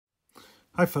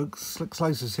Hi folks, Slick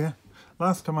Slices here.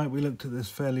 Last time out we looked at this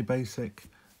fairly basic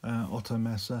Otter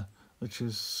messer, which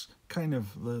is kind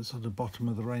of the sort of bottom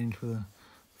of the range with a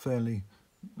fairly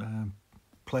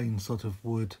plain sort of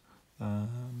wood,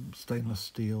 stainless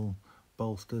steel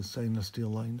bolsters, stainless steel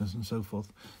liners and so forth.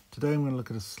 Today I'm going to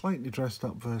look at a slightly dressed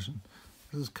up version.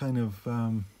 This is kind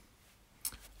of,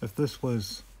 if this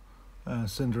was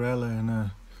Cinderella in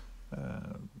a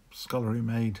scullery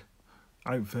maid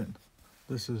outfit,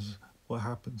 this is what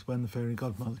happens when the fairy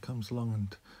godmother comes along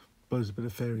and blows a bit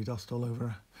of fairy dust all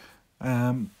over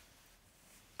her.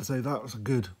 So that was a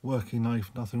good working knife,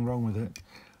 nothing wrong with it.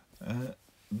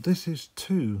 This is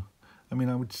too. I mean,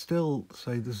 I would still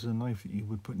say this is a knife that you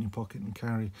would put in your pocket and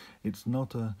carry. It's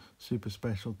not a super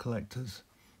special collector's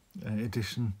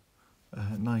edition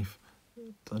knife.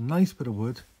 It's a nice bit of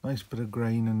wood, nice bit of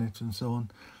grain in it and so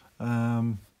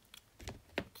on.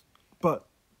 But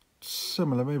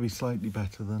similar, maybe slightly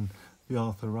better than the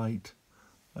Arthur Wright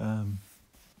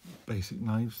basic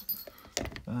knives,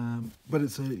 but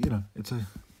it's it's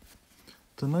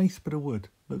a nice bit of wood.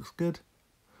 Looks good.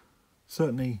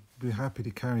 Certainly be happy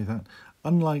to carry that.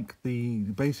 Unlike the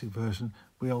basic version,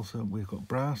 we've got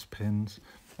brass pins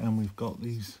and we've got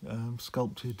these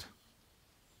sculpted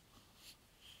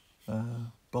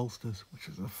bolsters, which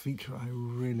is a feature I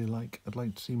really like. I'd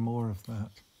like to see more of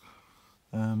that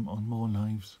on more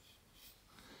knives.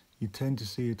 You tend to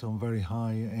see it on very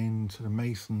high-end sort of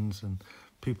masons and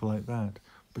people like that,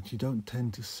 but you don't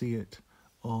tend to see it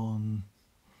on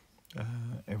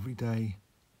everyday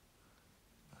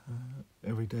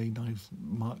knives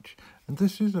much. And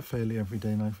this is a fairly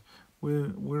everyday knife.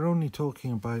 We're only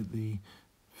talking about the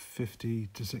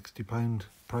 £50 to £60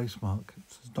 price mark.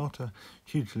 It's not a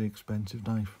hugely expensive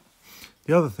knife.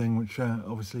 The other thing, which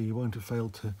obviously you won't have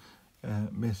failed to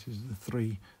miss, is the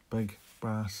 3 big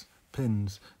brass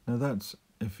pins. Now that's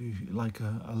if you like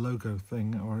a logo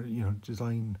thing or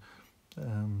design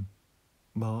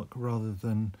mark rather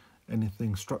than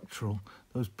anything structural.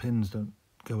 Those pins don't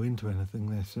go into anything,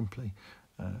 they're simply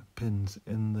pins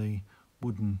in the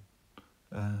wooden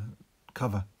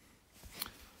cover.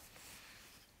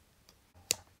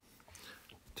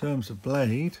 In terms of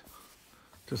blade,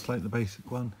 just like the basic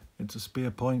one, it's a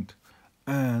Spearpoint,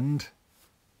 and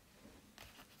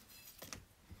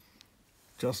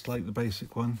just like the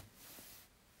basic one,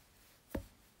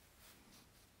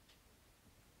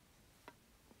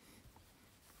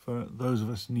 for those of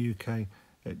us in the UK,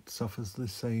 it suffers the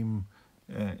same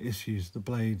issues. The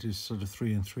blade is sort of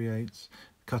 3 3/8,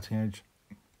 cutting edge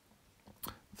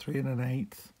 3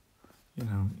 1/8. You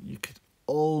know, you could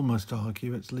almost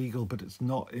argue it's legal, but it's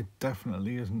not. It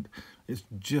definitely isn't. It's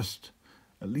just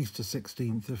at least a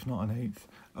 1/16, if not an 1/8,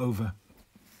 over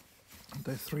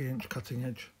the 3-inch cutting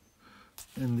edge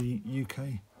in the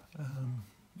UK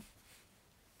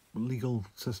legal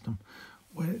system,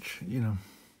 which,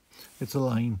 it's a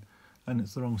line and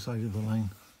it's the wrong side of the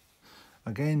line.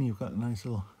 Again, you've got a nice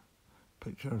little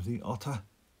picture of the otter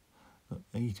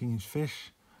eating his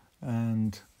fish,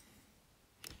 and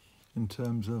in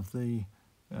terms of the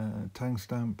tang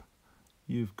stamp,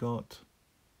 you've got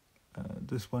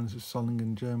this one's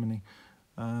Solingen, Germany,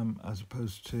 as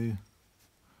opposed to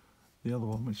the other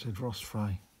one which said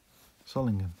Rostfrei,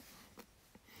 Solingen.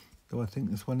 Though I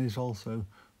think this one is also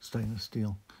stainless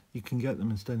steel. You can get them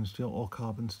in stainless steel or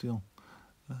carbon steel,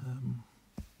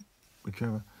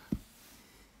 whichever.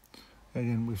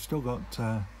 Again, we've still got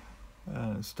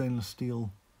stainless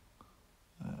steel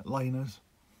liners,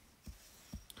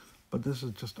 but this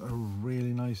is just a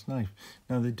really nice knife.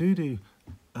 Now they do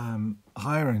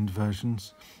higher end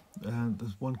versions.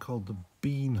 There's one called the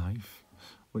B knife,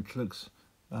 which looks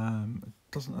I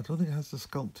don't think it has the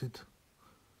sculpted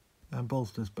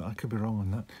bolsters, but I could be wrong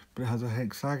on that. But it has a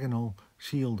hexagonal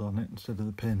shield on it instead of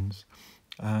the pins,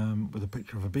 with a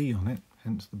picture of a bee on it,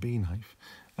 hence the bee knife.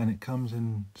 And it comes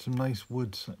in some nice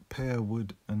woods, like pear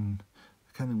wood, and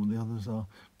I can't think what the others are.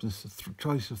 There's a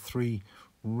choice of 3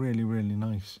 really, really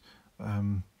nice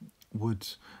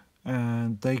woods,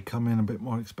 and they come in a bit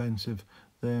more expensive.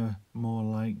 They're more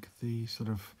like the sort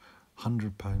of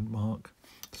 £100 mark.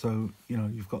 So,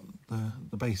 you've got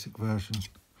the basic version,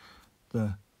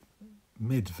 the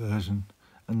mid version,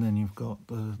 and then you've got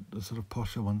the sort of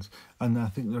posher ones. And I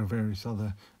think there are various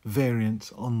other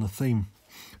variants on the theme.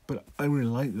 But I really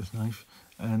like this knife,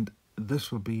 and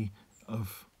this would be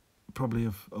probably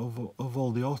of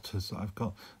all the Otters that I've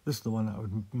got, this is the one I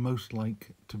would most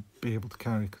like to be able to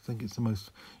carry, because I think it's the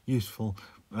most useful.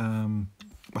 Well,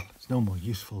 it's no more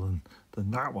useful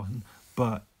than that one,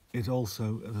 but it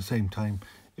also, at the same time,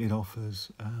 it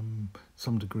offers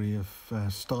some degree of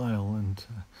style and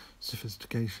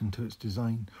sophistication to its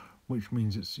design, which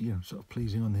means it's, you know, sort of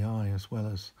pleasing on the eye as well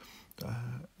as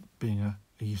being a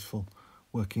useful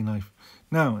working knife.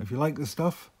 Now, if you like this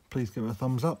stuff, please give it a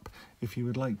thumbs up. If you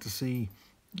would like to see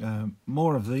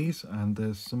more of these, and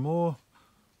there's some more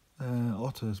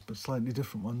Otters but slightly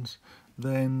different ones,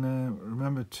 then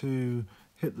remember to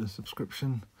hit the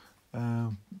subscription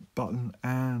button,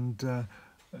 and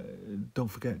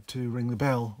don't forget to ring the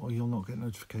bell or you'll not get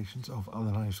notifications of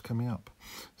other knives coming up.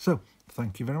 So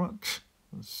thank you very much.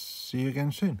 See you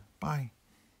again soon. Bye.